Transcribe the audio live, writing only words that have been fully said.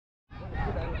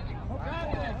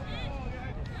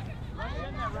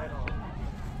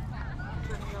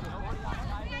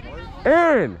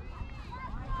Aaron!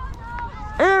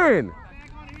 Aaron!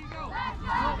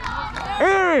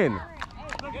 Aaron!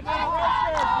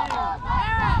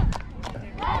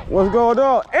 What's going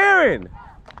on? Aaron!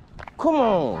 Come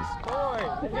on!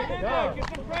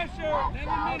 Get some pressure!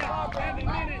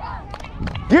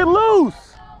 Get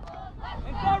loose!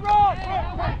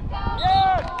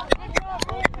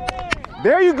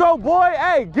 There you go, boy.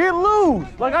 Hey, get loose.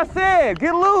 Like I said,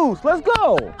 get loose. Let's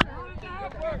go.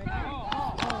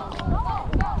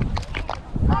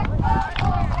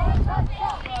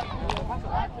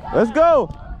 Let's go.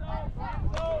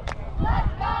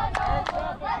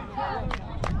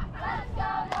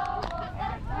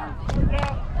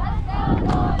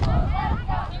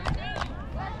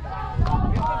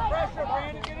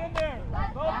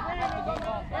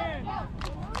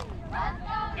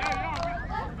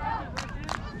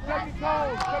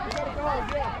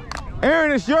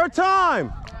 Aaron, it's your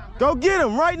time. Go get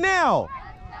him right now.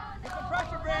 Get some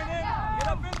pressure, Brandon. Get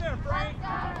up in there, Frank.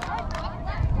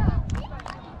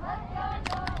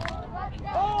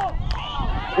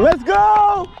 Let's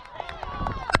go.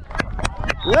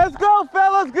 Let's go,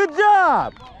 fellas. Good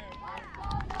job.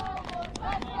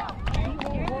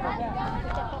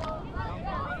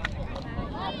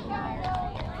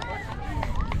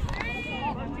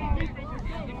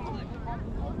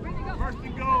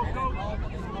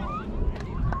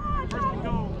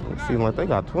 It seems like they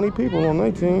got 20 people on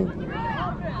their team.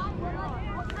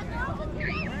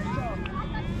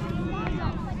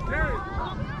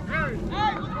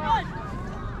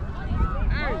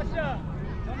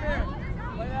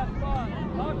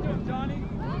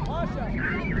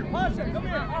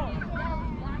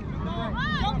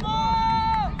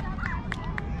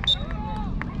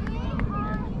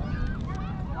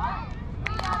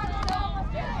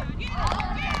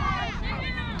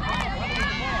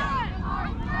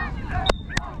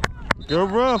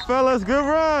 Good run, fellas. Good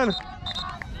run.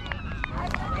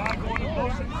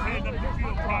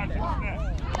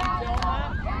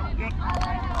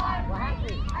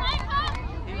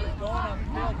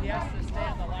 He has to stay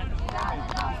on the line of scrimmage.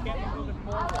 He can't be moving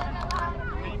forward.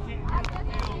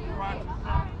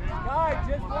 Guys,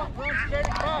 just run straight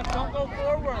across. Don't go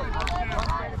forward. Run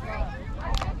straight across.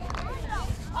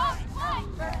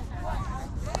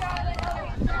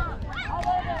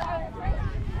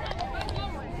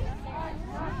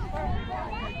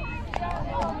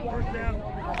 First down.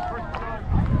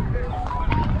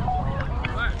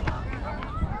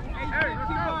 Hey,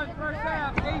 let's go. First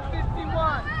half,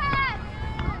 8:51.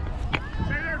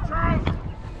 Stay there, Charles.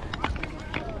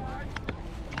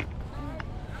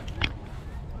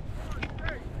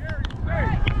 Hey,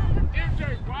 MJ,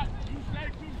 watch. You stay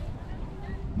too.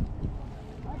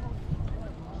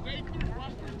 Stay through.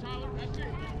 Watch through, Tyler. That's it.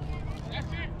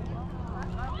 That's it.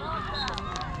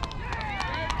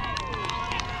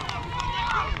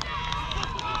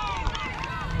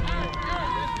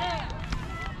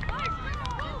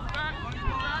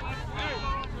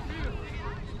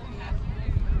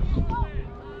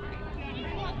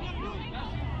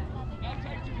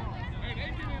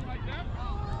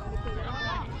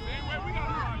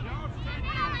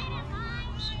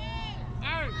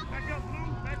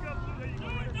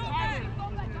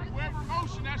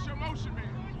 That's your motion, man.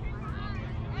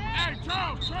 Hey,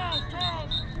 Charles.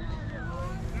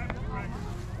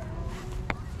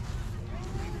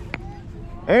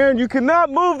 Aaron, you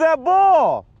cannot move that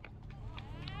ball.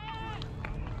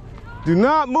 Do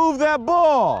not move that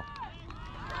ball.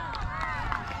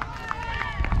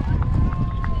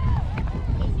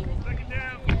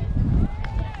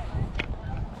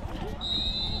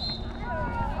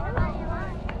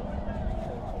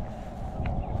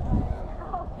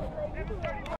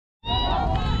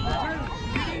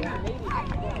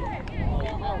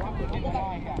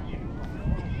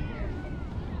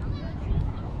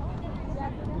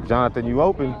 Jonathan, you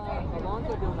open.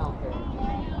 Alonso doing out there?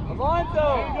 Alonso!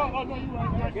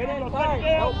 Get in tight.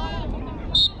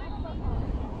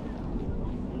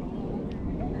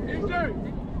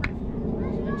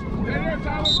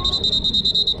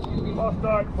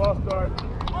 False start.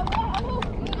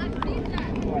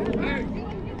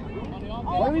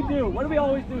 What do we do? What do we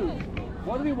always do?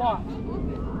 What do we watch?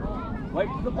 Wait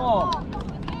for the ball.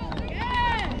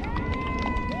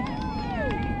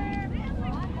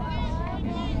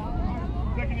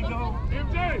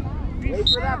 Wait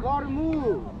for that ball to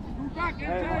move.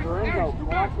 Hey, Lorenzo,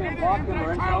 block him,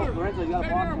 Lorenzo, you gotta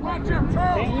block him. Watch him,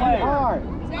 Charles. Same play. Hard.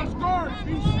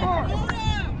 Be smart.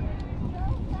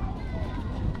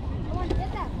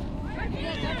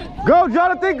 Go,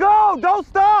 Jonathan, go. Don't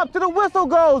stop till the whistle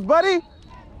goes, buddy.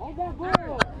 Hold that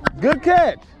ball. Good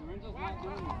catch.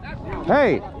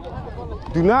 Hey.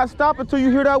 Do not stop until you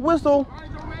hear that whistle.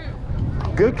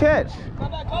 Good catch.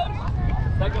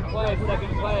 Second play.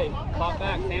 Pop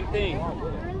back, same thing. You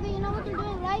know what you're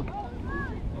doing, right?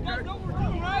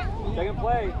 Second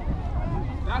play.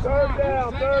 Third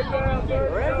down.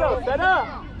 Lorenzo, set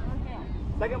up.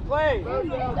 Second play. You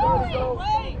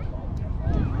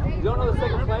don't know the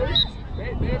second play?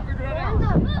 They figured it out.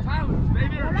 Tyler, stay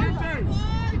there.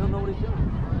 You don't know what he's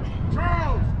doing.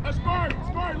 Charles, let's start.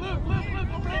 Look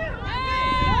over there.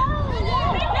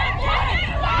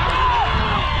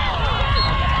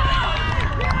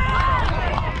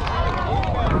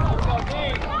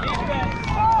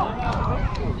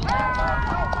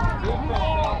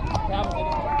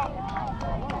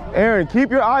 Aaron,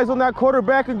 keep your eyes on that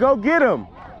quarterback and go get him.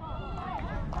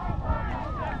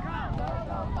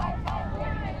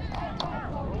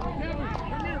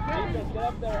 Get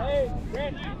up there. Hey,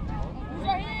 Grant.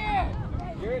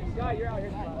 You're it, Scott. You're out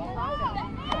here.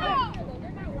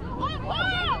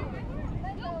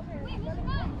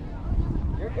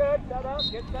 You're good. Set up.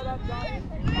 Get set up, Johnny.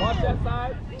 Watch that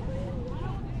side.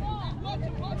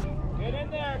 Get in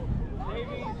there,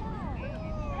 Davies.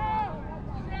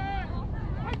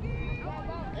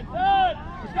 It's good.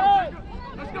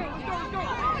 Let's go.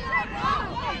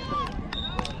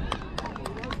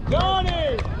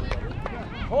 Johnny!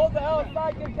 Hold the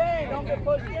outside contained. Don't get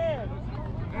pushed in.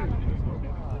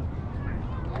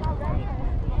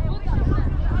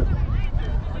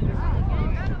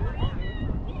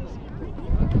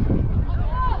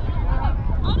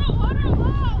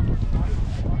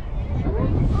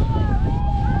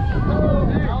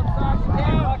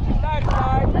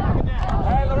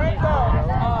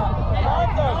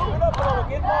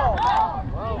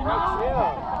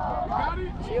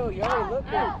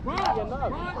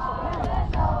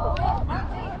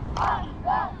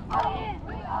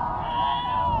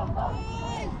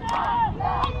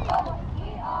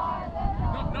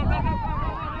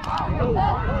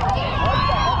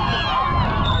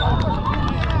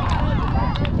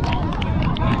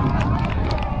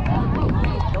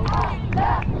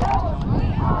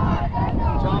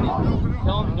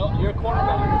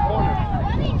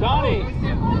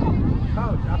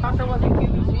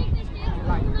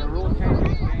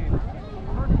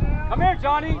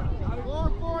 Johnny?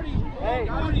 Hey,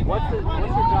 what's your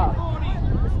job?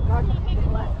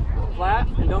 Flat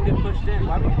and don't get pushed in.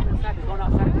 Why are we getting inside? He's going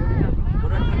outside. What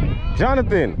do I do?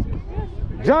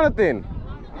 Jonathan.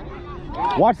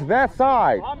 Watch that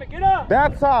side. Mohammed, get up.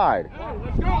 That side.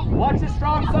 Let's go. Watch the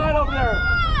strong side over there.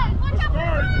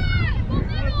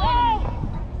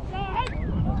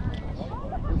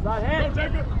 Inside hand.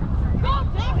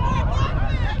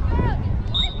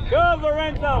 Good,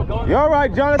 Lorenzo. You all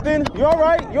right, Jonathan? You all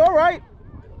right?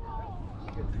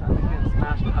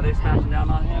 Are they smashing down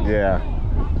on him? Yeah.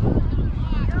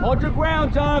 Hold your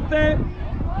ground, Jonathan.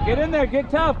 Get in there. Get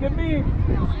tough. Get mean.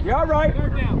 You're all right.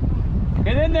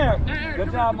 Get in there.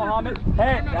 Good job, Mohammed.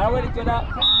 Hey, that way to get up.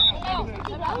 Jog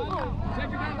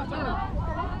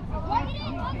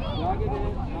it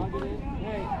in.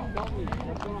 Hey, don't me.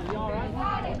 What's going on? You all right?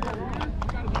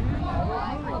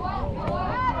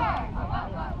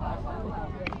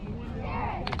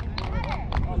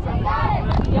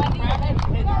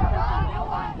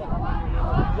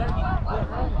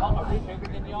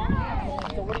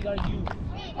 So what do you gotta use?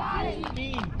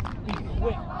 Speed. Be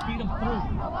quick. Beat them through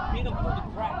the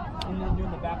crack, and then you're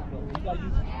in the backfield. You gotta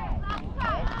use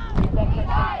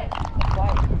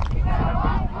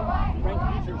Frank,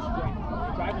 use your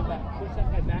strength. Drive them back. Push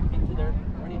that guy back into their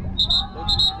running back. Push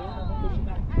him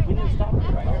back. We need to stop it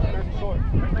right here. Third and short.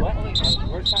 What?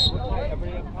 We're tight.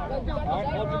 Everybody up high. All right,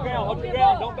 hold your ground.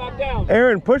 Don't back down.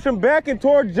 Aaron, push him back and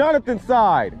toward Jonathan's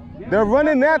side. They're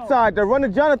running that side. They're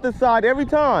running Jonathan's side every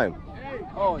time.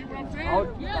 Oh, I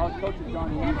was coaching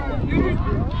Johnny. All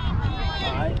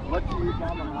right, what's your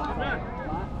problem?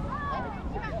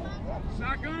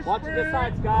 Watch this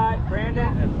side, Scott.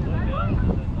 Brandon.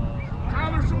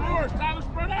 Tyler, some more. Tyler,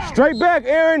 spread out. Straight back,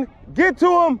 Aaron. Get to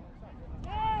him.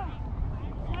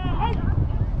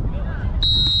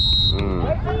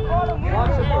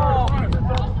 Watch the ball.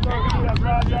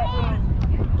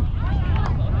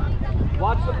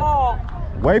 Watch the ball.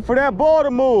 Wait for that ball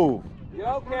to move. You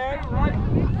okay?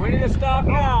 We need to stop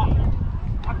now.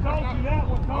 I told you that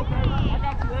one, Coach. I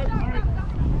got you ready.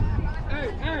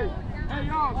 Hey,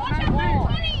 y'all. Same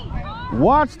thing.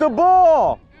 Watch the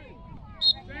ball.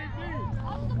 Same thing.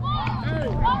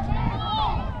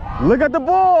 Look at the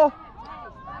ball.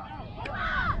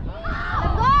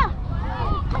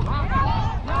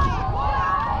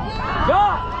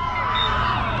 Jump!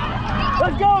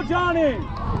 Let's go, Johnny!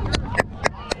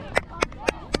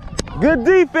 Good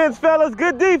defense, fellas.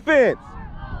 Good defense.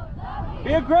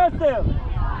 Be aggressive.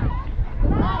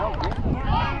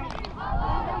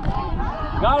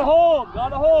 Gotta hold.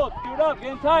 Scoot up.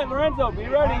 Get in tight, Lorenzo. Be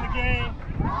ready.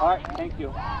 All right, thank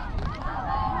you.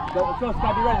 Let's go,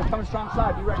 Scott. Be ready. They're coming strong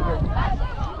side. Be ready here.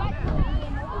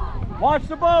 Watch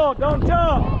the ball. Don't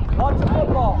jump. Watch the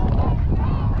football.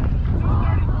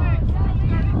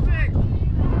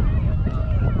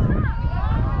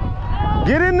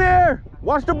 Get in there.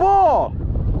 Watch the ball.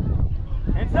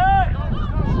 Inside.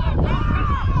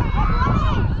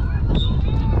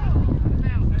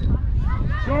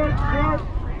 Short.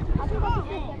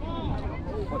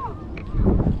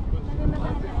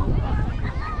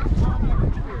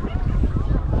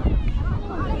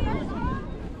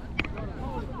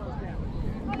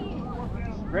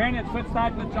 Brandon, switch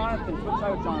side with Jonathan.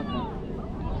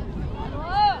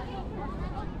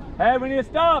 Hey, we need to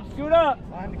stop. Scoot up.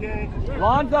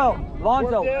 Alonzo.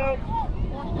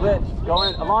 Blitz. Go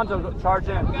in. Alonzo, charge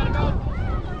in.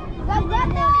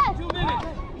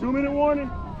 2 minute warning.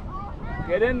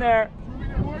 Get in there.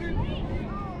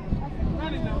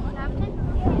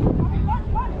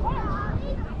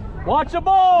 Watch the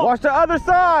ball. Watch the other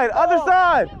side.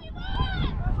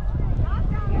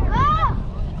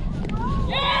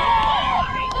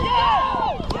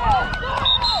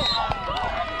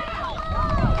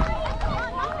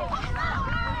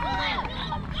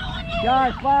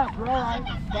 Guys, flat. We're all right.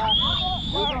 Flat.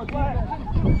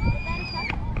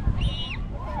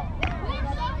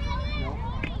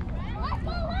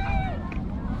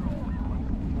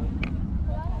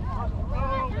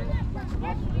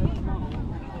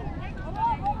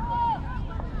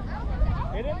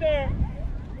 Get in there.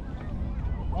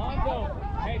 Lonzo.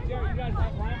 Hey, Jerry, you guys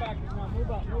have linebackers now.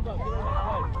 Move up. Get in that play.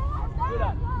 Scoot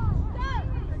up.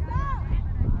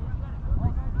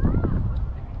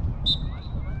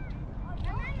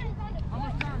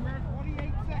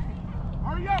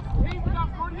 Hurry up. Hey, we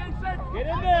got 48 seconds. Get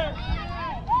in there.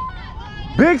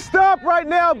 Big stop right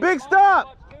now. Big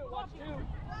stop. Watch two.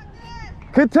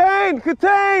 Contain. Good.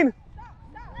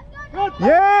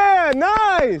 Yeah,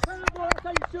 nice. That's how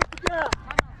you shoot the gap.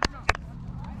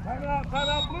 Time out,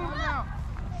 blue now.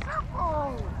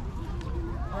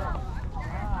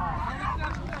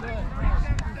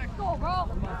 Go, bro.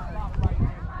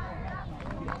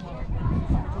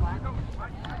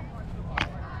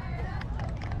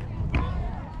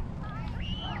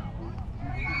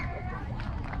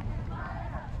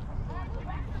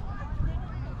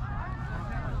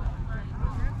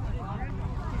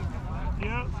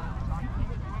 Yep.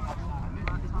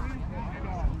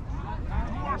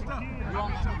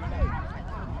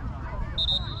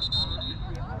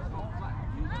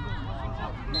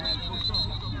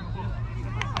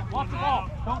 Watch the ball.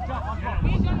 Don't jump. Watch the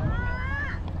ball.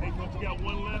 Hey, coach, you got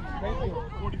one left. Thank you.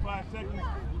 45 seconds.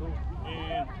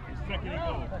 And it's second and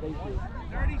goal. Thank you.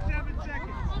 37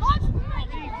 seconds.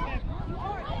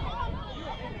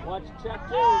 Watch check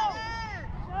two.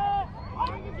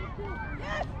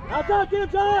 Outside, get him,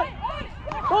 John.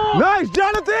 Ball. Nice,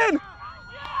 Jonathan.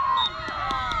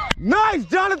 Nice,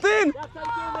 Jonathan. That's how you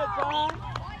doing that, John.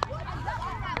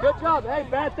 Good job. Hey,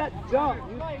 bat that jump.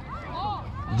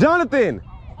 Jonathan.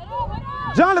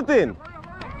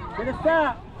 Get a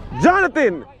stop.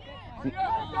 Jonathan.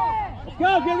 Let's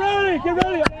go. Get ready.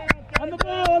 On the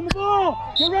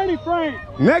ball. Get ready, Frank.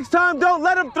 Next time, don't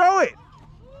let him throw it.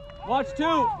 Watch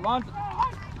two.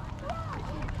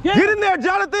 Get in there,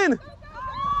 Jonathan.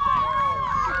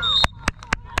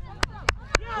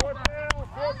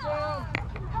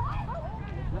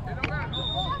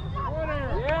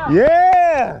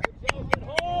 Yeah.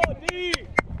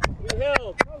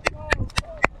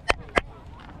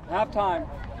 Halftime.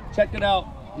 Check it out.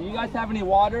 Do you guys have any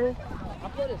water?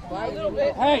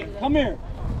 Hey, come here.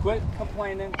 Quit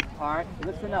complaining. All right,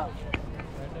 listen up.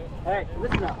 Hey,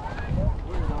 listen up.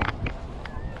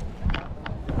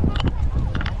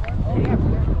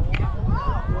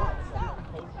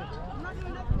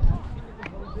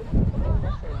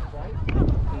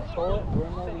 Control it. We're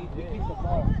in the lead. We keep the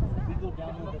ball. We go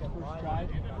down with the first drive.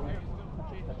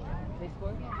 They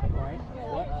score? Right.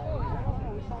 What?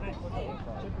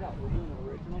 Check it out. We're doing an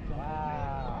original jump.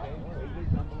 Wow.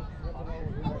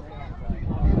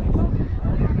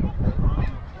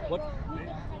 What?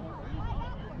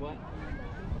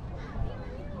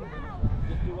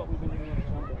 Just do what we've been doing in the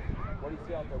jumper. What do you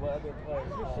see out there? What other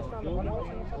players?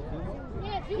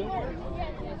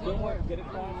 Zoom more. Get it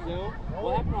close. Zoom.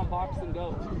 What happened on box and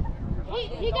go?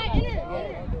 He got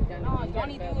entered. No,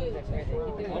 Johnny did it.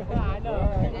 I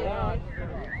know.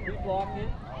 Keep blocking.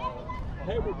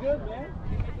 Hey, we're good, man.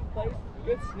 Keep making plays.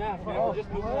 Good snap, man. We're just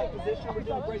moving that position. We're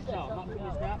doing a great job. Not too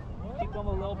many snaps. keep him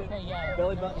a little bit.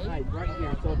 Belly button height, right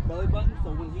here. So it's belly button, so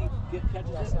when he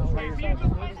catches it, it's right here. You're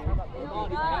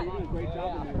doing a great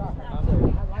job in there.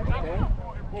 Okay?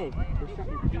 Hey, there's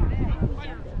something to do.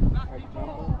 Alright,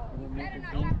 Jumbo, and then make your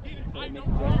team, make a jump.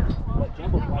 But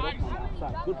Jumbo's wide open on the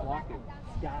outside. Good blocking.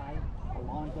 Sky,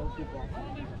 Alonzo, good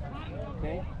blocking.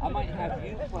 Okay? I might have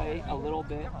you play a little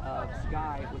bit of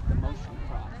Sky with the motion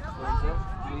cross. So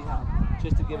we have,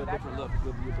 just to give a different look,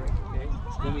 give you a break, okay?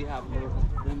 Then we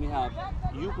have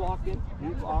you block it,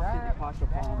 and Pasha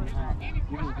following behind.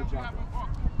 You're doing a good job.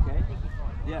 Okay?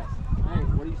 Yes. Hey,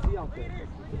 what do you see out there?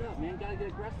 Pick it up, man. Gotta get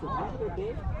aggressive. Right there,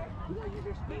 babe. You gotta use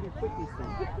your speed and quickness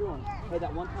thing. Get through them. Hey,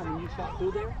 that one time when you shot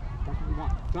through there, that's what you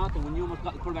want. Jonathan, when you almost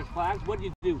got the quarterback's flags, what did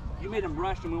you do? You made him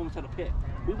rush and we almost had a pick.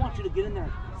 We want you to get in there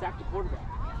and sack the quarterback.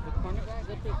 The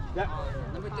cornerback,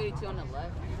 number 32 on the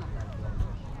left.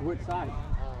 Which side?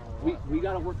 We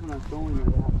gotta work on our throwing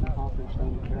and have some confidence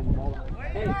throwing the ball out.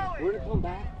 Hey, we're gonna come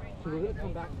back. So we're gonna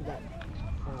come back to that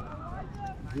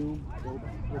zoom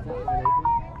throwback. What's that wide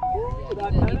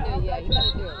open? Yeah, he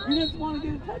gotta do it. You just want to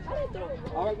get a touch.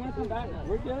 All right, we're gonna come back.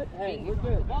 We're good. Hey, we're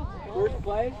good. First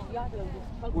play,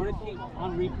 we're gonna keep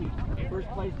on repeat. First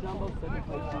place Jumbo, second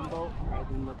place Jumbo. All right,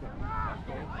 then look at me.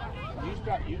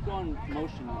 Okay. You go in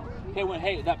motion now.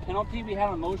 Hey, that penalty we had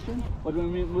on motion, but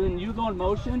when you go in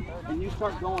motion and you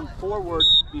start going forward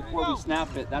before we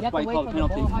snap it, that's why you call it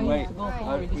penalty. Wait,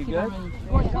 we good?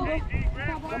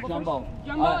 Jumbo.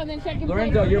 And then second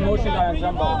Lorenzo, your motion guy on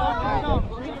Jumbo. I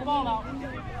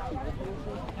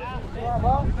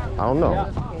don't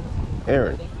know.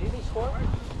 Aaron,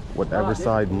 whatever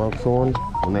side Monk's on,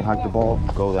 when they hike the ball,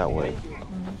 go that way.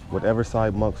 Whatever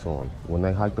side Monk's on, when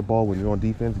they hike the ball, when you're on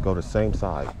defense, go the same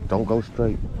side. Don't go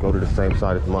straight, go to the same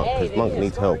side as Monk, because Monk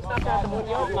needs help.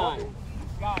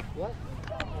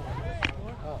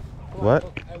 What?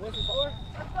 What's the score?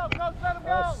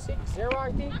 6-0,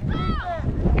 I think.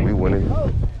 We winning.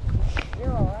 0,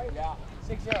 right? Yeah.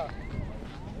 6-0.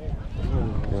 Yeah,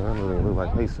 that doesn't look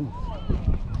like Jesus.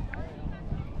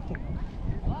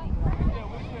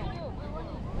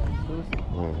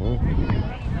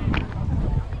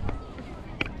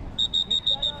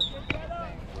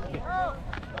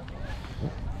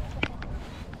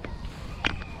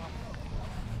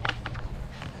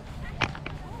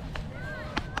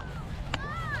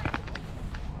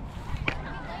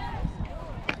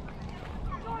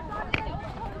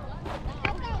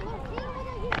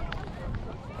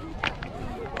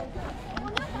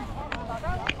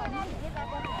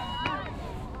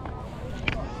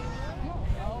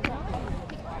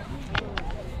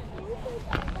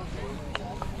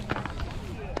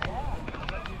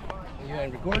 You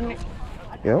ain't recording it?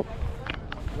 Yep.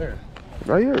 Where?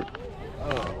 Right here.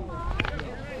 Oh.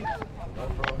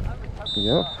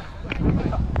 Yep.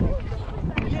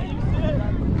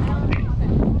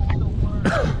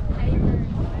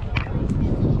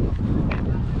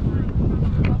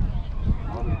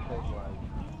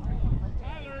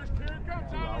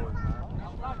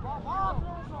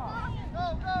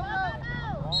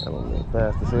 That one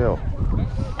fast as hell.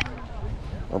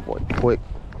 My boy quick.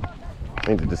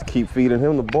 Need to just keep feeding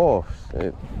him the ball.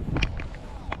 Shit.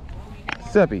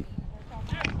 Seppi,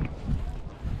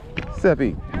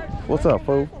 what's up,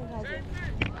 fool?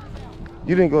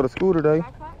 You didn't go to school today?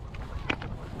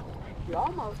 You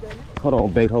almost did. Hold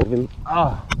on, Beethoven.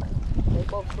 Ah, They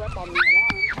both slept on the alarm.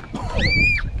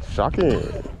 shocking.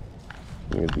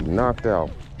 You're gonna be knocked out.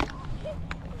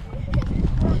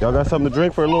 Y'all got something to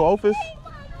drink for a little office?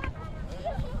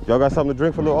 Y'all got something to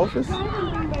drink for a little office?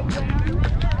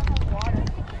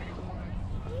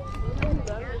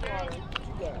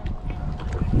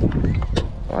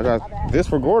 I got this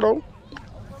for Gordo.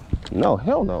 No,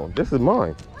 hell no. This is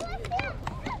mine.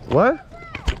 What?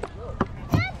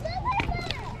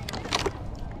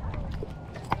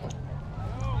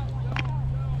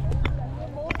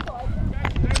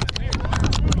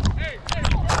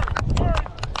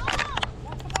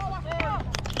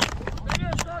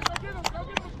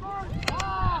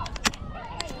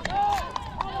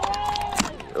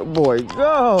 Good boy,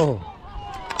 go.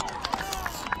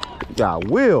 You got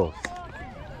wheels.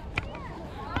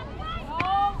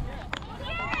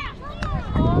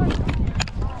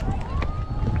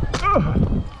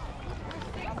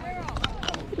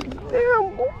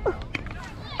 Damn, boy.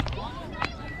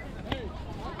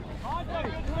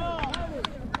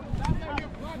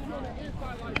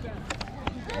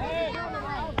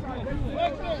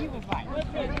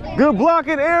 Good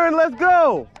blocking, Aaron. Let's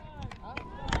go.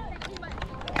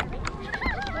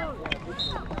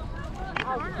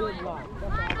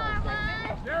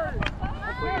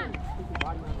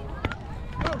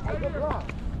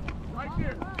 Right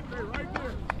there. Stay right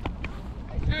there.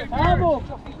 Pebble,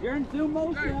 you're in zoom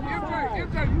motion on the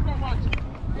MJ, side. you gonna watch it.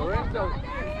 Lorenzo,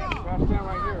 crash down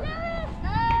right here.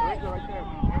 Lorenzo right there.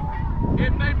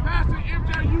 If they pass it,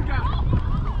 MJ, you got it.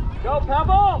 Go,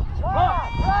 Pebble!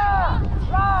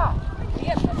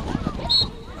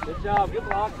 Good job, good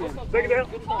blocking. Take it down.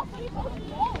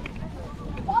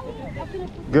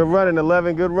 Good running,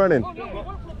 11. Good running.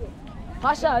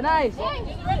 Pasha, nice. Give him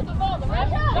the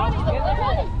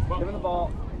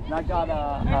ball. And I got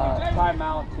a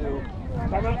timeout too.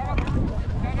 Time out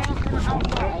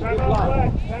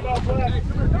flag.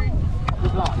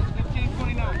 Good block. 15-29.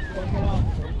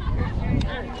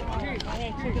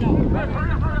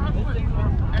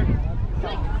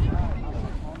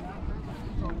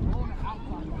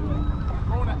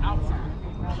 On the outside.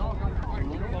 Don't fight on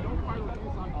the inside,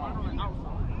 fight on the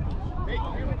outside.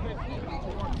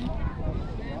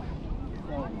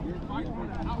 Fight on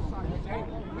the outside.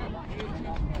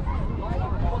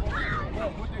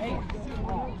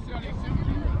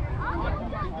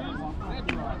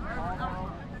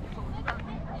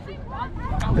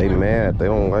 They mad. They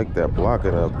don't like that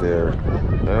blocking up there.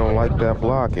 They don't like that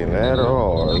blocking at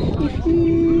all.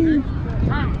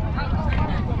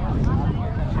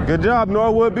 Good job,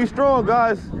 Norwood. Be strong,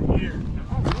 guys.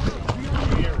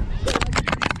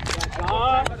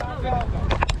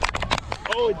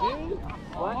 Oh, it did?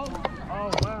 What?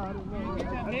 Oh, wow.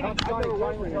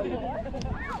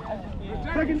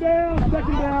 Second down.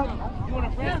 You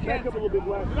want to back up a little bit,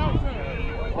 Black?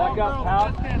 Back up,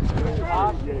 Pal.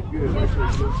 Top. Yeah, good. Really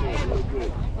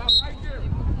good. Right there.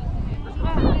 Just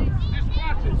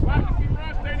watch it. Watch it. Keep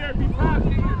running. Stay there. Be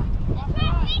positive.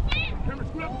 Remember,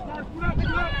 scoot up.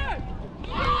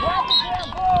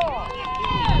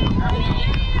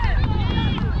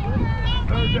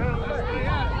 Third down.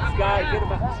 Sky, get him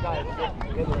back. Sky,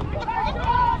 get him.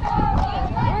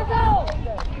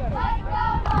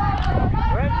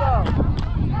 Lorenzo.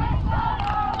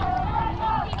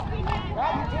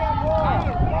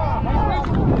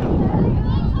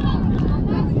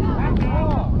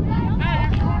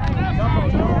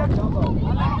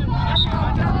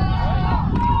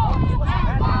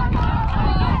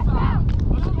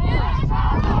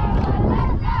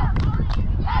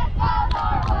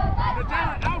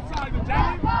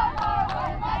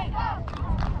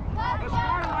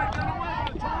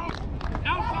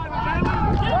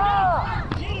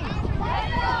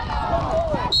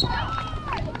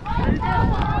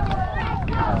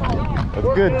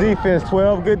 Good defense,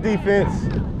 12. Good defense.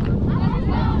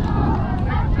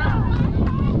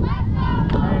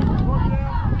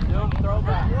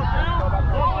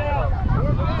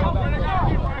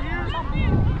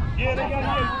 Yeah, they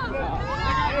got it.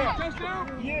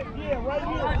 Yeah, right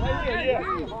here.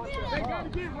 They got to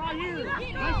get right here.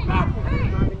 Let's stop them.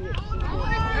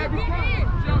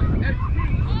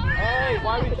 Hey,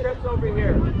 why we tripped over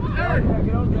here? Hey,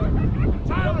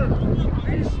 Tyler,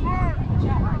 be smart.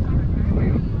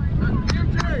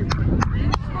 MJ, be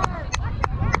smart.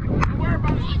 Don't worry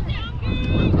about it.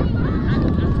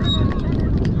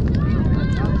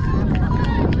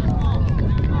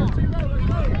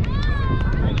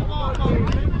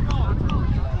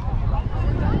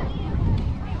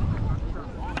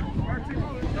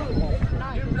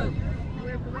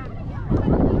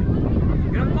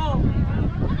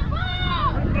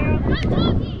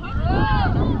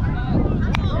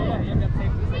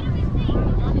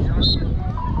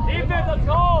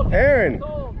 Aaron,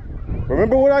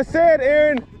 remember what I said,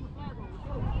 Aaron?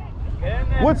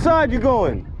 What side you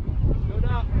going? Good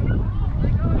up.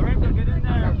 Lorenzo, get in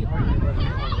there.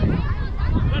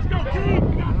 Let's go,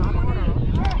 team.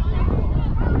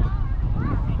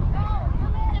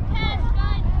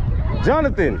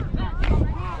 Jonathan.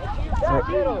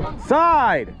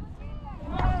 Side.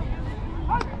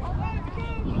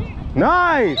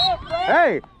 Nice.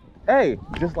 Hey,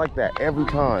 just like that every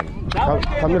time.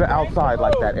 Come to the outside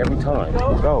like that every time.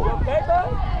 Go.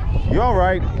 You all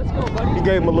right? He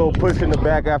gave him a little push in the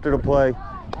back after the play.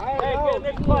 Hey, get the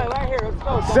next play right here. Let's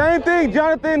go. Same thing,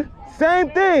 Jonathan. Same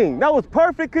thing. That was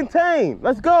perfect contained.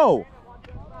 Let's go.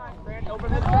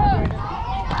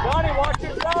 Johnny, watch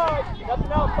your side.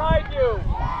 Nothing outside you.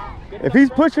 If he's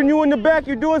pushing you in the back,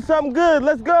 you're doing something good.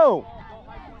 Let's go.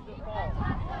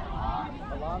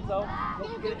 Alonzo,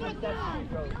 get it in the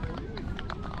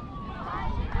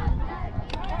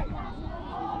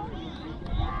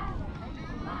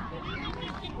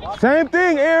Same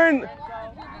thing, Aaron.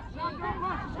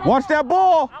 Watch that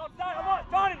ball. outside, come on,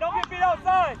 Johnny, don't get beat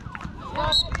outside.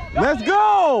 Let's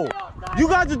go. You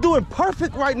guys are doing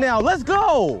perfect right now. Let's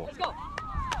go. Let's go.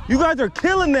 You guys are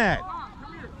killing that.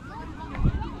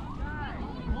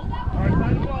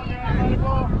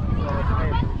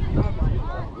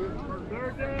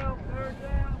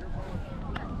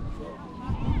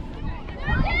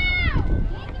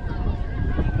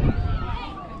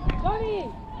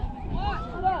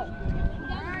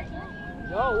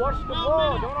 watch the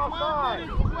ball. Don't offside.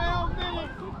 12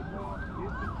 minutes.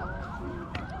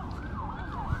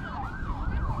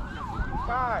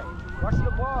 Kai, watch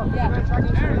the ball.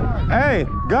 Hey,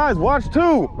 guys, watch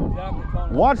two.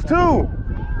 Watch two.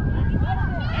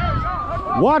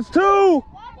 Watch two. Go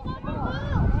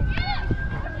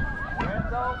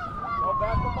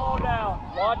back the ball down.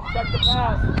 Watch, check the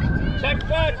pass. Check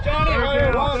that, Johnny.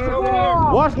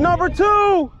 Watch number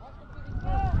 2.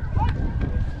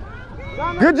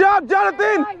 Good job,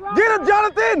 Jonathan. Get him,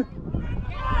 Jonathan.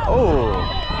 Oh.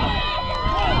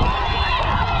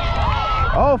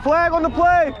 Oh, flag on the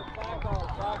play.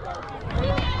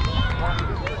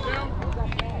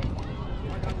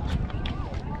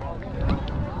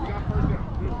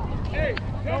 Hey,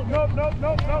 no.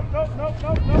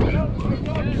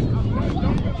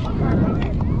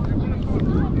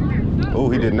 Oh,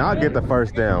 he did not get the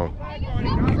first down.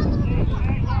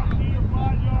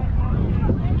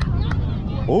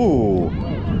 Ooh.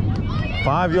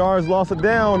 5 yards, lost it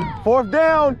down. 4th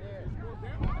down.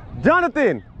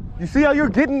 Jonathan, you see how you're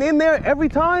getting in there every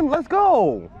time? Let's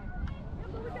go.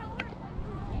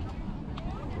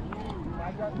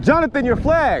 Jonathan, your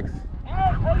flags.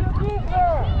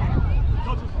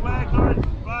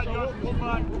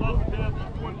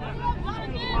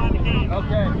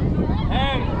 Okay.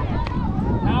 Hey,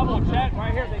 Alvo, check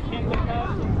right here. They can't get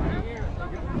past it. Right here.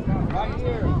 Right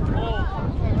here. Oh.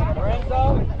 Lorenzo,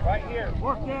 right here.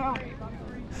 Work down.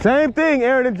 Same thing,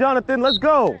 Aaron and Jonathan. Let's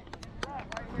go.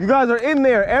 You guys are in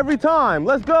there every time.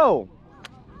 Let's go.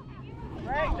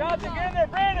 Frank, Johnson, get in there.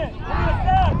 Brandon, look at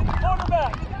the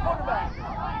step.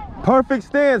 Quarterback. Perfect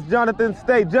stance, Jonathan.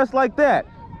 Stay just like that.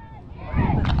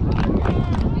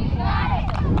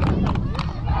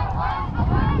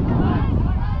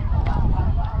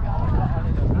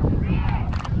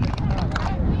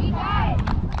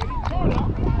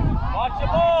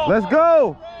 Let's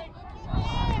go.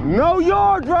 No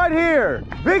yards right here.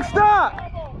 Big stop.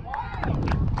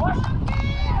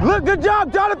 Look, good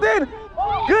job, Jonathan.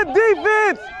 Good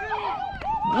defense.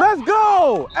 Let's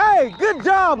go. Hey, good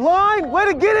job, line. Way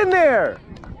to get in there.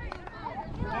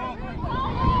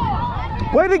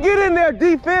 Way to get in there,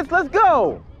 defense. Let's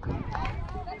go.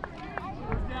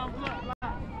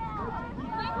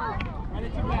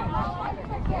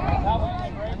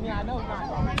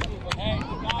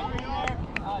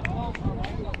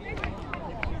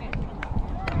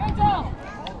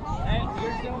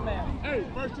 Hey,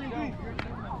 first team beat.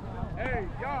 Hey,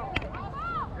 y'all.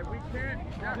 If we can't,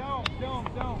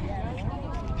 don't.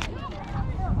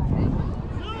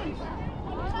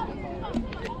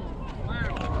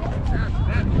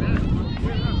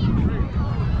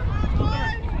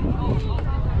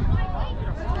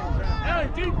 Hey,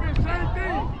 defense, same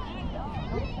thing.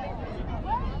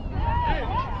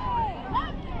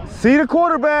 See the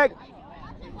quarterback.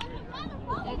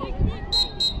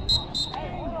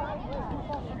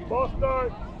 Ball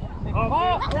start.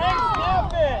 Ball, Frank,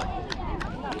 stop it.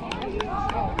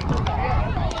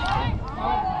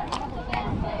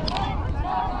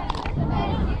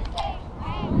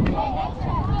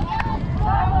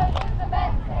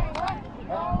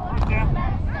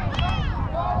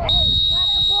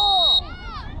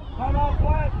 Come on,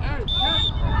 flat. Hey,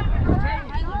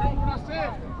 remember what I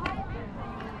said.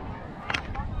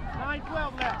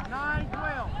 9-12 left.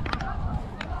 9-12.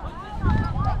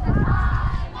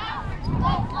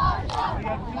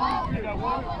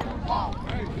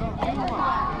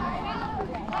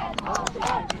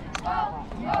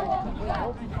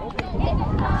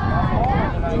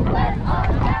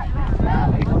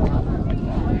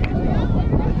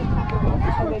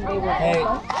 Hey,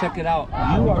 check it out. You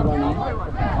are running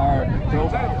our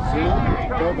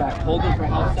throwback, holding for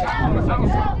half second, 20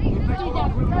 seconds.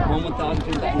 One with the other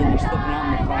two, and then you're slipping out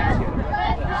in the flags here.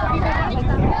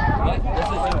 But this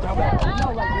is your throwback.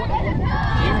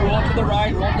 You roll to the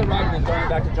right, and then throw it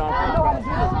back to Jonathan.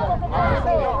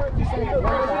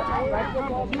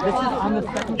 This is on the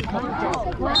second cover.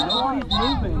 Nobody's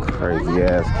moving. Crazy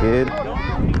ass kid.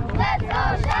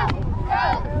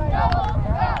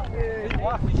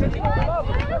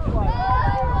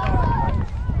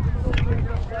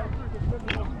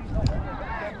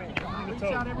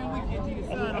 Every weekend you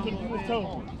decide on you was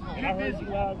told. And I heard you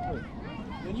loud and clear.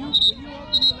 When you open, you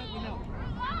let me know.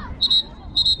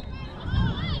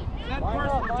 That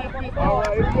person, all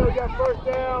right, here we go. We got first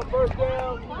down.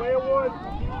 Play one.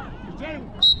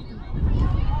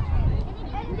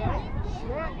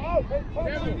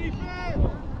 Kevin, defense.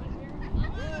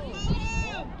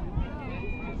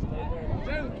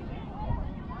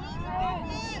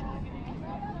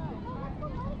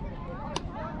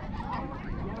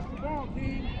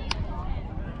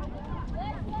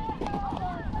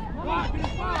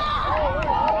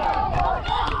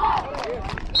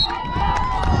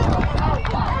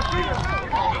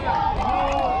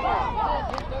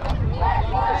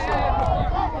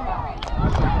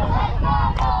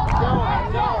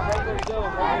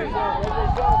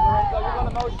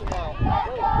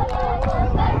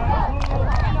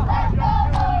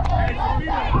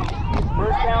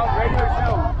 First down, regular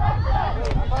zone.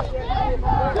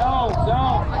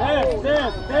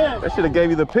 This. That should have gave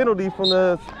you the penalty from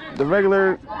the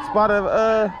regular spot of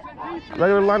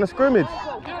regular line of scrimmage.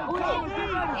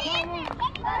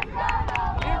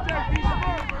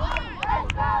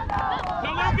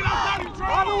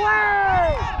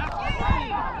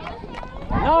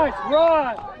 Nice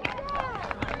run.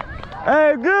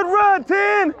 Hey, good run,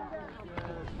 10.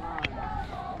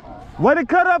 Way to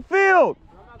cut up field.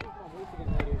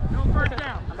 I'm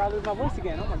about to lose my voice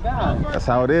again. Oh my God. That's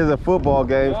how it is at football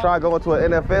games. Try going to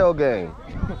an NFL game. I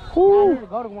need to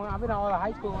go to one. I've been on all the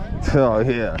high school ones. Oh,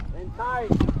 yeah. And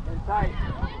tight.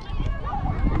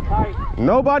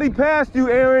 Nobody passed you,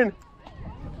 Aaron.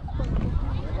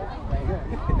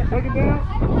 Take it down.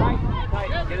 Tight.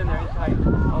 Get in there. And tight.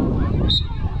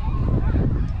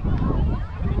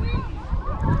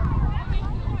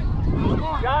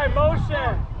 Guy,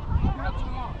 motion.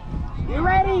 You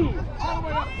ready? All the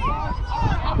way up.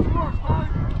 Up some more,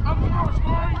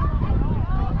 Scory.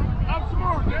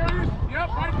 There he is. Yep,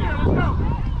 right there. Let's go.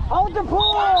 Hold the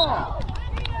pull.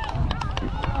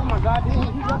 Oh my God, dude. He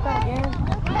got that again.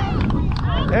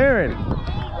 Aaron,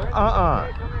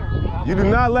 you do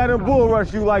not let him bull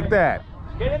rush you like that.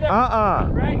 Get in there.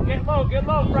 Frank, get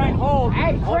low, Frank. Hold.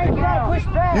 Hey, Frank, you gotta push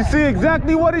back. You see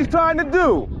exactly what he's trying to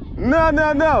do.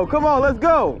 No. Come on, let's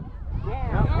go.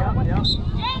 Yep.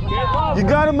 Get low. You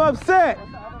got him upset.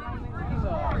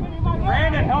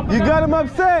 Brandon, help him You out. got him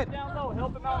upset. Down low.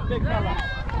 Help him out, big fella.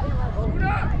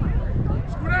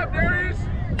 Scoot up. There he is.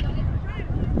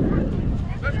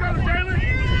 Let's go, Taylor.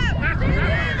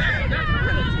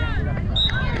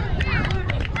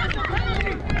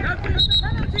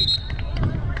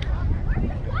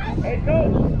 Hey,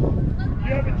 Coach,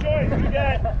 you have a choice.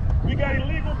 We got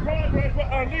illegal progress,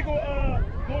 illegal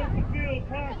going to the field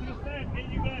prior to the snap, and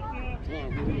you got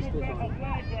illegal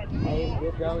flag guard.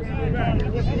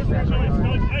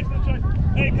 Excellent choice.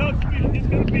 Hey, Coach, it's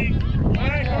going to be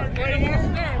 9 yards radius,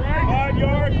 5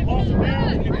 yards, off the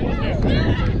down.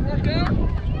 Work down.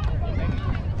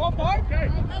 Okay.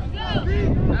 That's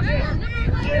it.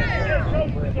 Yeah,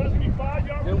 Coach, it's going to be 5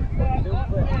 yards.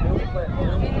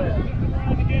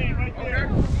 The game right there.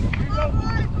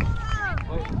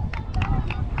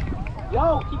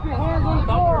 Yo, keep your hands on the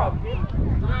floor.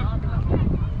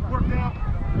 Work down.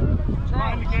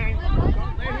 Try in the game.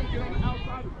 Don't let him get on the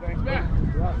outside of things.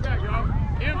 Back, y'all.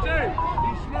 MJ,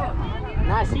 he's smart.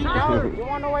 Nah, see, no, you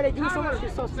wanna know why they do so much?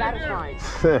 It's so satisfying. Hey,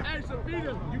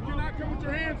 Sabina, you cannot come with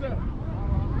your hands up.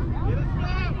 Get a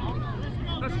slap.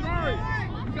 That's Scory.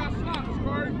 You got slap,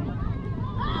 Scory.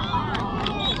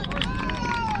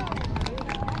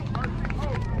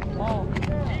 Oh,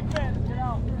 defense, get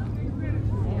out.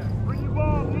 Bring your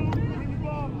ball, dude. Bring your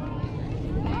ball.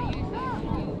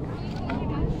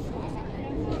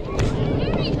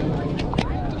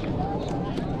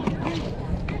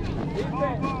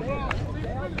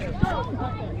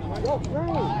 Yo,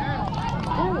 Frank.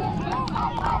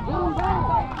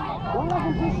 Don't let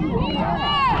him push you.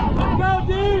 Let's go, D.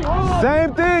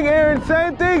 Same thing, Aaron.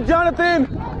 Same thing, Jonathan.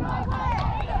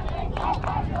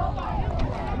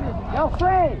 Yo,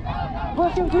 Frank.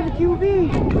 Push him to the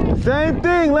QB. Same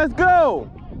thing. Let's go.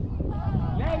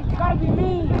 Man, you gotta be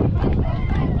mean.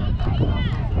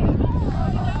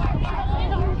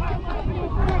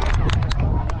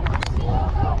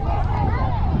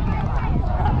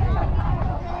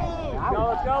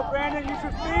 Let's go, Brandon. Use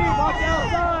your speed. Watch the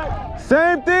outside.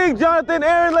 Same thing, Jonathan.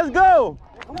 Aaron, let's go.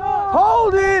 Come on.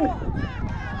 Holding.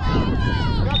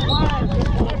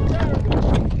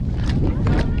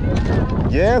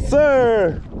 Yes,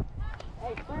 sir.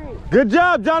 Hey, Frank. Good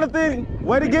job, Jonathan.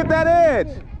 Way to get that edge.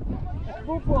 That's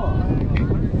football.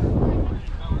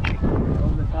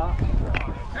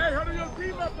 Hey, huddle your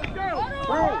team up. Let's go.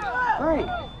 Frank.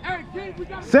 Hey, kids, we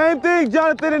got Same thing,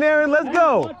 Jonathan and Aaron. Let's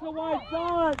go. Watch the white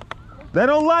zone. They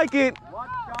don't like it.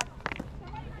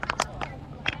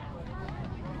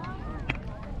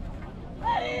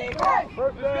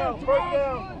 First down.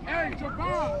 Hey,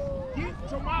 Tomas, get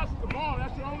Tomas the ball.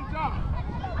 That's your only job.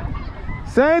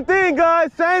 Same thing,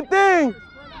 guys. Same thing.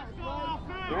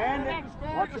 Brandon,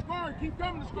 watch the score. Keep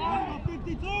coming. The score.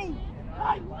 52.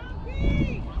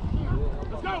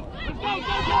 Let's go. Let's go.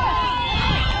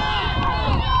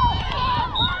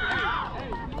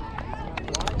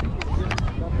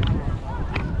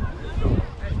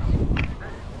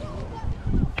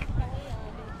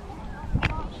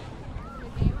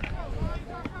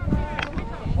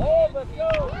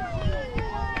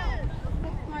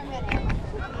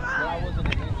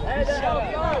 Hey,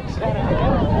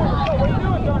 what are you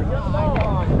doing, Johnny? Get the ball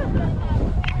on.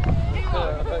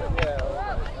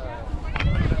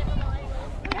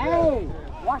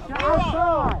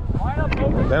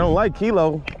 They don't like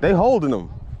Kilo. They holding him.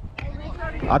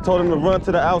 I told him to run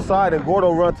to the outside and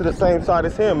Gordo run to the same side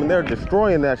as him, and they're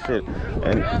destroying that shit.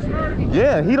 And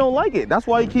yeah, he don't like it. That's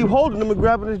why he keep holding him and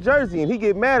grabbing his jersey, and he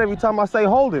get mad every time I say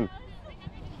holding.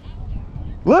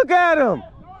 Look at him.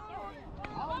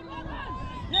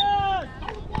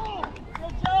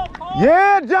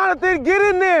 Yeah, Jonathan, get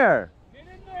in there. Get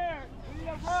in there. We need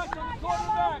a rush on the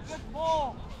quarterback. Good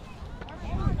ball.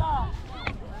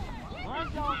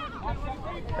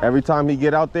 Every time he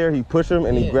get out there, he push him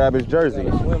and he grab his jersey.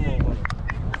 Get in there,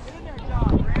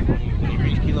 John. When he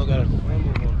reach Kilo, gotta swim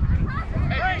move him.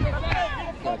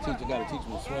 Gotta teach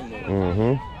him to swim move.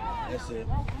 Mm-hmm. That's it.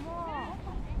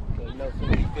 So you know, as soon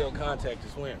as he feel contact, to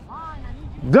swim.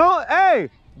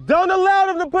 Don't allow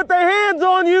them to put their hands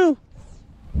on you.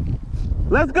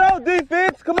 Let's go,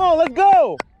 defense. Come on, let's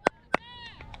go.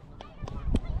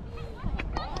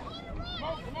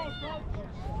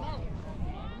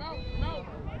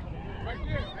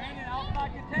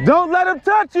 Don't let him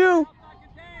touch you.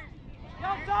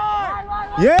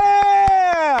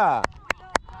 Yeah.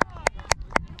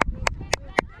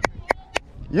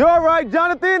 You all right,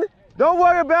 Jonathan? Don't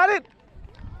worry about it.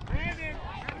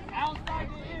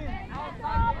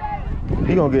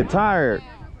 He gonna get tired.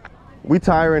 We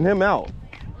tiring him out.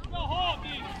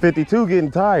 52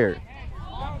 getting tired.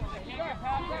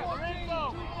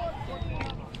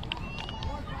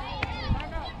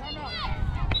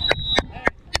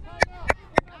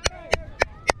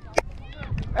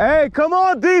 Hey, come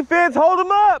on, defense, hold him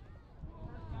up.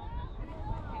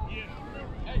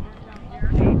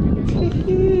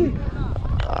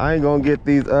 I ain't gonna get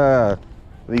these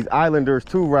Islanders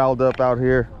too riled up out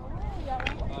here.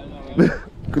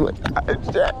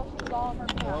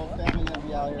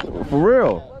 For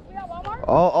real.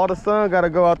 All the son gotta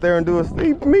go out there and do is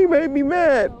me made me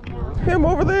mad. Him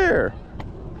over there.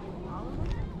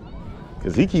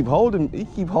 Cause he keep holding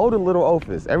little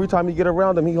Ophis. Every time he get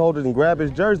around him, he hold it and grab his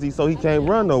jersey so he can't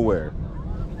run nowhere.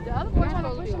 The other boys are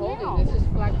supposed to be holding. It's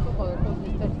just flag football. They're supposed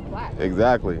to be touching flag.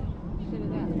 Exactly.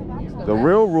 The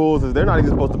real rules is they're not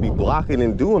even supposed to be blocking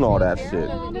and doing all that shit.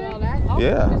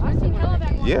 Yeah.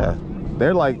 Yeah.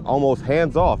 They're like almost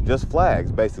hands off, just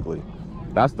flags, basically.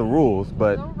 That's the rules,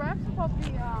 but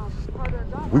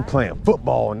we playing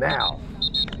football now.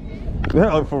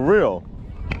 Yeah, for real.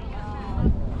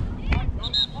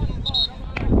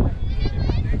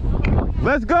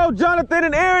 Let's go, Jonathan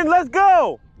and Aaron, let's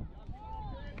go.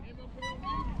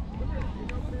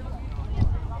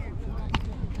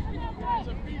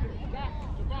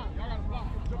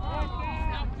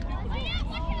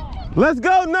 Let's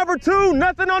go, number 2,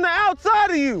 nothing on the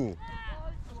outside of you.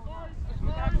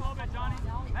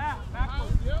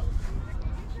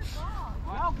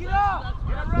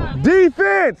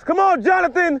 Defense, come on,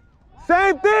 Jonathan.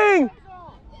 Same thing.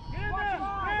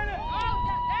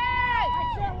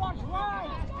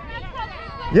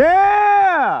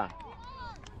 Yeah.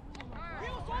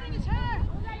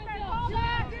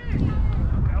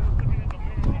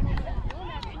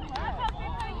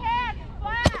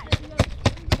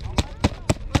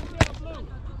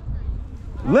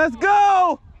 Let's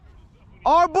go.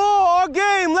 Our ball, our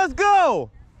game, let's go.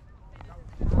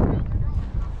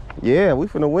 Yeah, we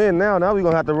finna win now. Now we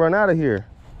gonna have to run out of here.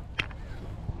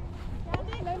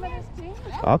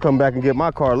 I'll come back and get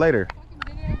my car later.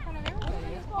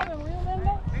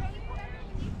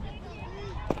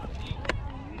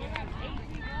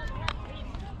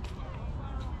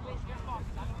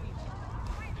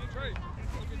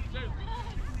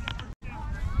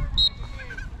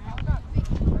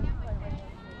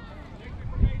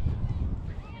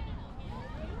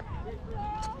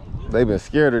 They've been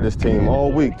scared of this team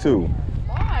all week too.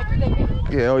 Why?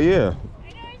 Yeah, hell yeah.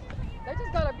 They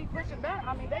just gotta be pushing back.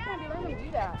 I mean, they can't be letting them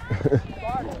do that.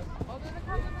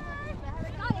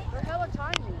 They're hella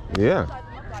tiny. Yeah.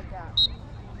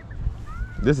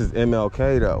 This is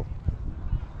MLK though.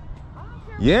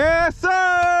 Yes,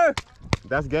 sir.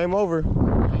 That's game over.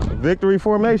 Victory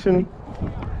formation.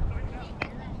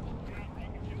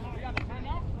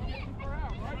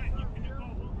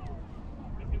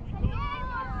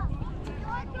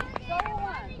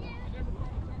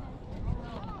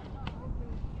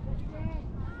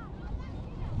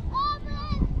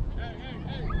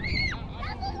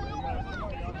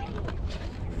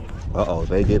 Uh-oh,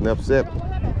 they getting upset.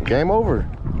 Game over.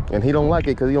 And he don't like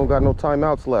it because he don't got no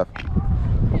timeouts left.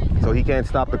 So he can't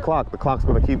stop the clock. The clock's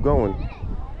gonna keep going.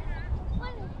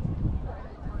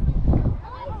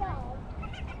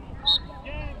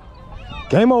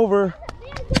 Game over.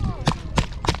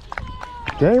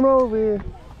 Game over.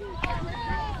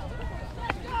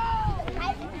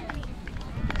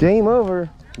 Game over.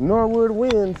 Norwood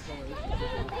wins.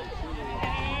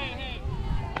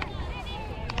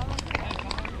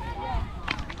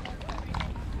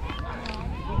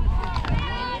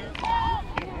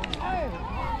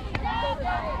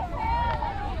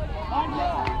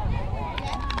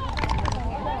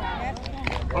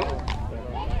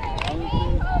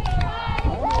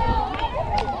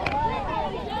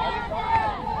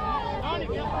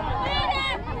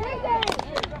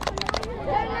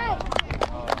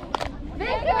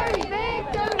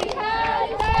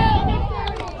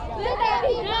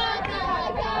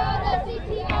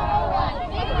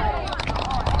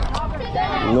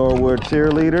 Norwood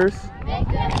cheerleaders.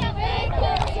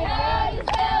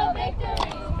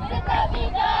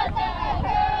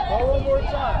 One more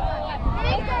time.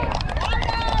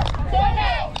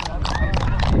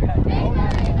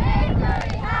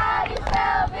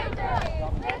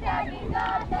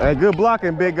 Hey, good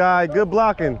blocking, big guy. Good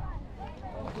blocking.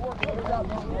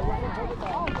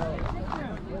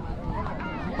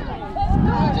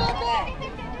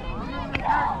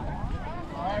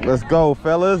 Let's go,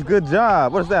 fellas. Good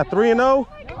job. What is that, 3-0?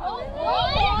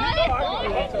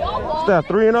 Is that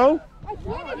 3-0?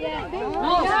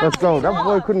 Let's go. That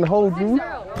boy couldn't hold you.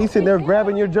 He's sitting there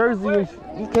grabbing your jersey and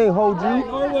he can't hold you.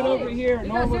 Norwood over here.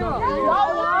 Norwood over here.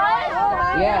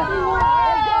 Yeah.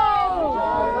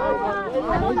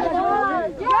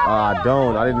 I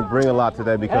don't. I didn't bring a lot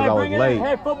today because I was late.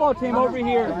 Hey, football team over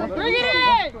here. Bring it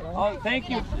in! Oh, thank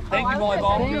you. Thank you,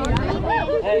 volleyball.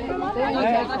 Hey,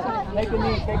 take a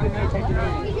knee, take a knee, take a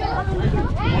knee.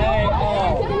 Hey,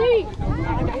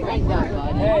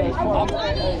 hey,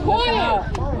 listen up.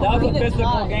 That was a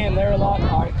physical game. They're a lot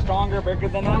stronger, bigger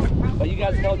than us, but you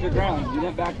guys held your ground. You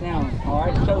didn't back down. All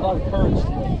right, showed a lot of courage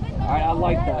today. All right, I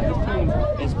like that. This team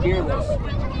is fearless.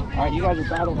 All right, you guys are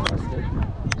battle tested.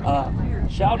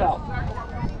 Shout out.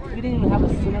 We didn't even have a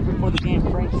center before the game.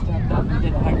 Frank stepped up and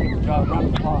did a heck of a job. Round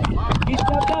of applause. He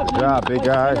stepped up. Good job, big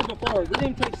guy. We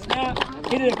didn't take snap.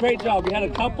 He did a great job. We had a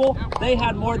couple. They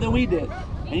had more than we did.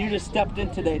 And you just stepped in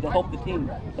today to help the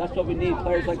team. That's what we need.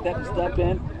 Players like that to step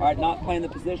in. All right, not playing the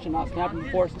position, not snapping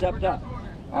before, stepped up.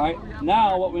 All right,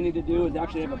 now what we need to do is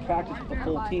actually have a practice with the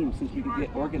full team since we could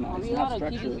get organized and have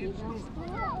structure.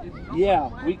 Yeah,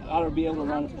 we ought to be able to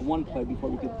run one play before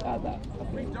we could add that.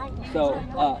 So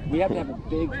we have to have a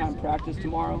big time practice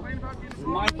tomorrow.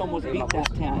 Smythe almost beat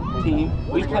that team.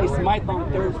 We play Smythe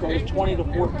on Thursday, it's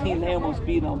 20-14. They almost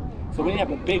beat them. So we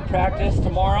have a big practice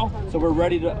tomorrow, so we're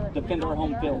ready to defend our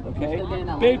home field, okay?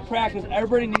 Big practice.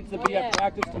 Everybody needs to be at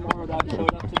practice tomorrow that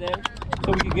showed up today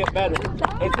so we can get better.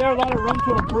 Is there a lot of room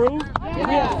to improve?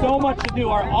 We have so much to do.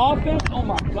 Our offense, oh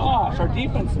my gosh, our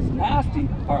defense is nasty.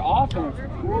 Our offense,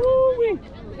 woo-wee.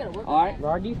 All right.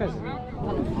 Our defense.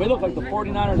 We look like the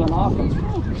 49ers on offense.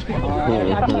 All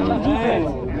right. Hey.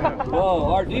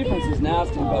 Whoa, our defense is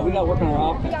nasty, but we got to work on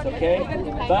our offense, okay?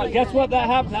 But guess what? That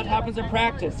happens in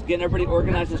practice. Getting everybody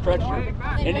organized and structured.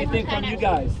 Anything from you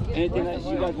guys? Anything that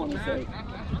you guys want to say?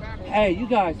 Hey, you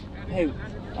guys. Hey,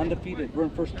 undefeated. We're in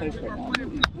first place right now.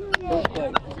 First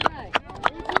place.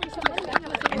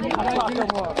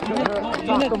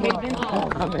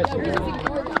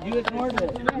 You ignored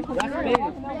it. That's big.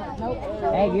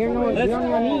 Hey, you're on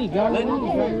your knees.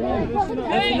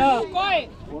 Listen up.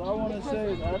 What I want to say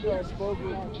is after I spoke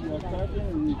with your captain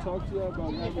and we talked to you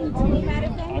about having a team,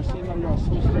 I seen how y'all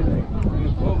switched in the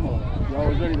football. Y'all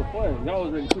was ready to play. Y'all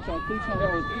was ready to put y'all cleats on.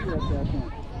 Y'all was eager at that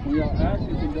point. When y'all act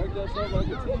and conduct yourself like a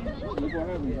team, look what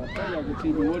happened. Y'all play like a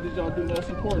team. And what did y'all do most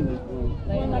importantly?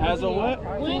 As a what?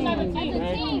 Win like a team.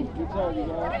 Thank you. Good job, you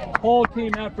guys. Whole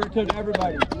team effort to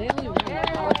everybody.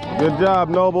 Good job,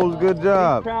 Nobles. Good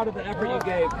job. Proud of the effort you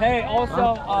gave. Hey,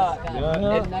 also,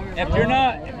 if you're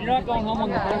not going home on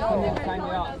the first one, we'll sign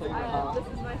you out.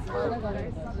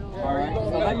 All right. So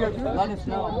let us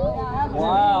know.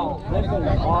 Wow.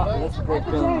 That's a great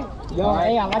feeling. Yo,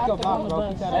 hey, I like your box, bro.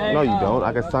 No, you don't.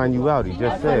 I can sign you out. He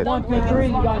just said. 1, 2, 3.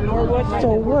 You got Norwood.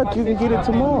 So what? You can get it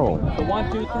tomorrow. So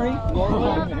 1, 2, 3.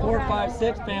 Norwood. 4, 5,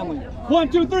 6. Family. 1,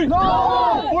 2, 3.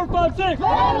 Norwood. 4, 5, 6.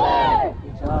 Family.